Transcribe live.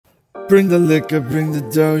Bring the liquor, bring the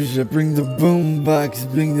doja, bring the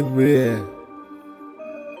boombox, bring the beer.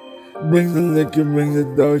 Bring the liquor, bring the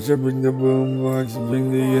doja, bring the boombox,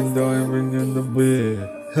 bring the indo and bring in the beer.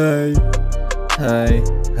 Hey, hey,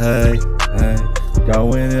 hey, hey.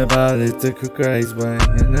 Going about it to crazy, but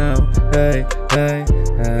you know. Hey, hey,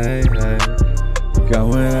 hey, hey.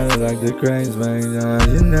 Going at it like the crazy, man,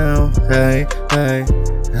 you know. Hey, hey,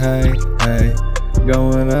 hey, hey.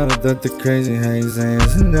 Going at it like the crazy haze,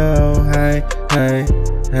 you know. Hey, hey,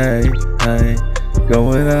 hey, hey.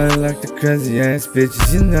 Going at it like the crazy ass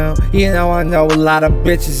bitches, you know. I know a lot of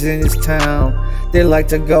bitches in this town. They like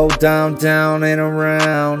to go down, down and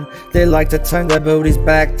around. They like to turn their booties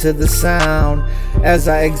back to the sound. As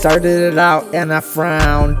I exerted it out and I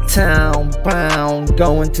frowned, town bound.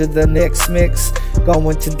 Going to the Knicks mix,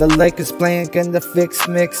 going to the Lakers playing in the fix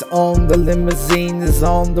mix. On the limousine is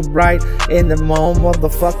on the right, and the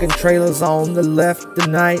motherfucking trailer's on the left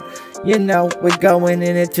tonight. You know, we're going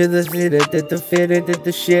in it to the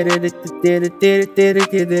shit,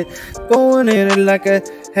 going in it like a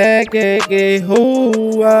heck,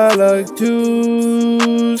 who I like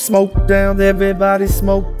to smoke down, everybody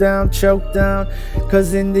smoke down, choke down,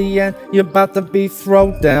 cause in the end, you're about to be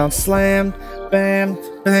thrown down, slammed, bam,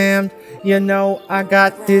 bam. You know, I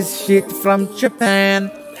got this shit from Japan,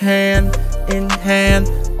 hand in hand.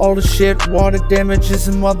 All the shit, water damages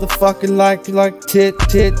and motherfucking like tit,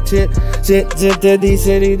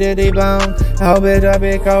 city, diddy, bone. How bit I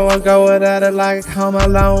be go at it like Home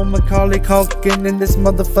Alone, Macaulay Culkin and this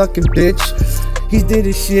motherfucking bitch. He did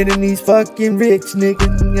his shit and he's fucking rich, nigga.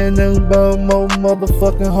 You know, more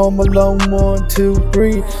motherfucking Home Alone 1, 2,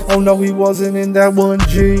 3. Oh no, he wasn't in that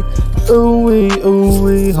 1G.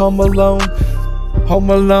 Ooh-wee, Home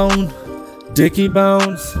Alone, Dickie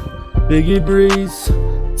Bones, Biggie Breeze,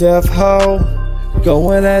 Death Ho,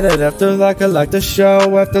 going at it after like the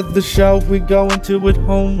show. After the show, we go into it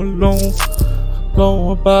Home Alone.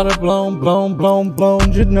 Going about it, blown.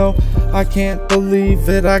 You know, I can't believe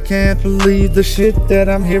it. I can't believe the shit that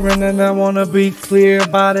I'm hearing, and I wanna be clear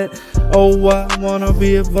about it. Oh, I wanna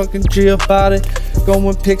be a fucking G about it. Go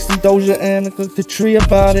and pick some Doja and cook the tree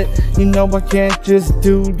about it. You know I can't just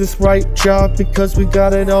do this right, y'all, because we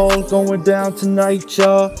got it all going down tonight,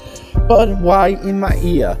 y'all. But why in my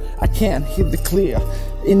ear? I can't hear the clear.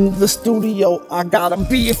 In the studio, I gotta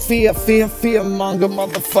be a fear monger,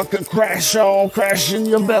 motherfucker. Crash in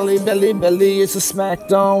your belly. It's a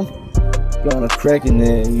smackdown. Gonna crack in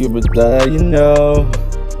there, you would die, you know.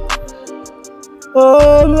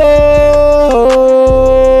 Oh Lord.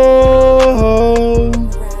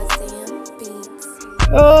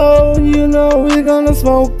 Oh, you know we gonna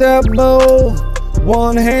smoke that bowl.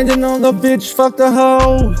 One handed on the bitch, fuck the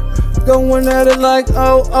hoe. Going at it like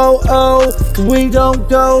oh. We don't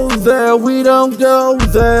go there,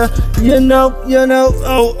 You know,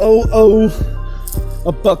 oh.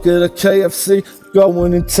 A bucket of KFC,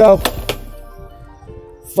 going in tow.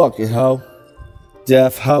 Fuck it, ho.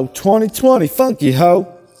 Death Ho 2020, funky ho.